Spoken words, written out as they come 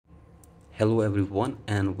Hello everyone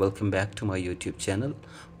and welcome back to my YouTube channel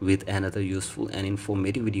with another useful and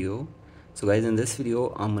informative video. So guys, in this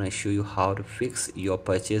video I'm going to show you how to fix your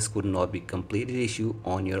purchase could not be completed issue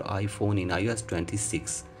on your iPhone in iOS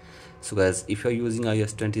 26. So guys, if you're using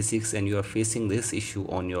iOS 26 and you are facing this issue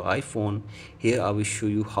on your iPhone, here I will show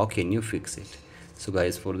you how can you fix it. So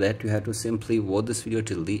guys, for that you have to simply watch this video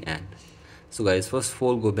till the end. So guys, first of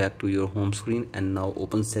all, go back to your home screen and now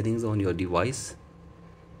open settings on your device.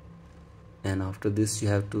 And after this you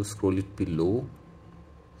have to scroll it below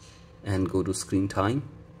and go to screen time,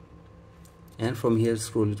 and from here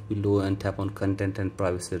scroll it below and tap on content and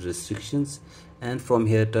privacy restrictions, and from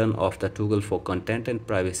here turn off the toggle for content and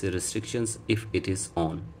privacy restrictions if it is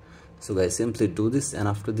on. So guys, simply do this, and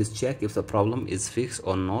after this check if the problem is fixed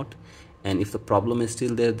or not, and if the problem is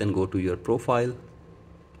still there, then go to your profile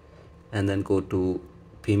and then go to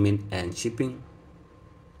payment and shipping.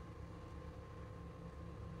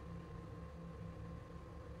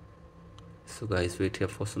 So guys, wait here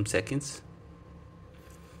for some seconds,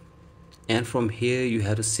 and from here you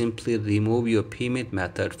have to simply remove your payment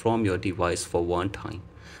method from your device for one time.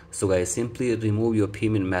 So guys, simply remove your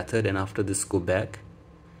payment method, and after this go back,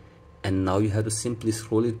 and now you have to simply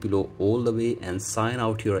scroll it below all the way and sign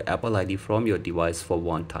out your Apple ID from your device for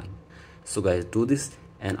one time. So guys, do this,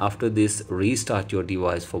 and after this restart your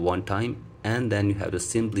device for one time, and then you have to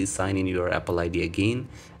simply sign in your Apple ID again,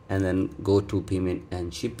 and then go to payment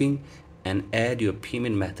and shipping and add your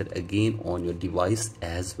payment method again on your device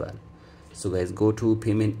as well. So guys, go to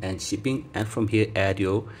payment and shipping, and from here add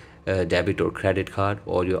your debit or credit card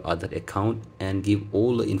or your other account, and give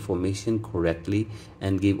all the information correctly,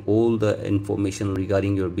 and give all the information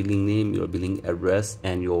regarding your billing name, your billing address,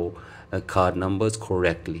 and your card numbers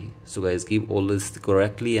correctly. So guys, give all this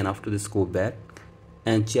correctly, and after this go back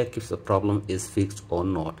and check if the problem is fixed or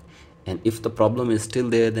not. And if the problem is still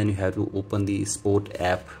there, then you have to open the Sport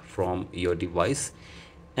app from your device,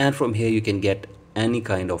 and from here you can get any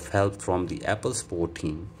kind of help from the Apple Sport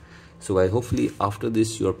team. So guys, hopefully after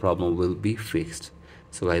this your problem will be fixed.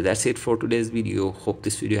 So guys, that's it for today's video. Hope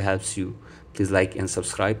this video helps you. Please like and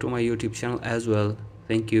subscribe to my YouTube channel as well.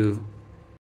 Thank you.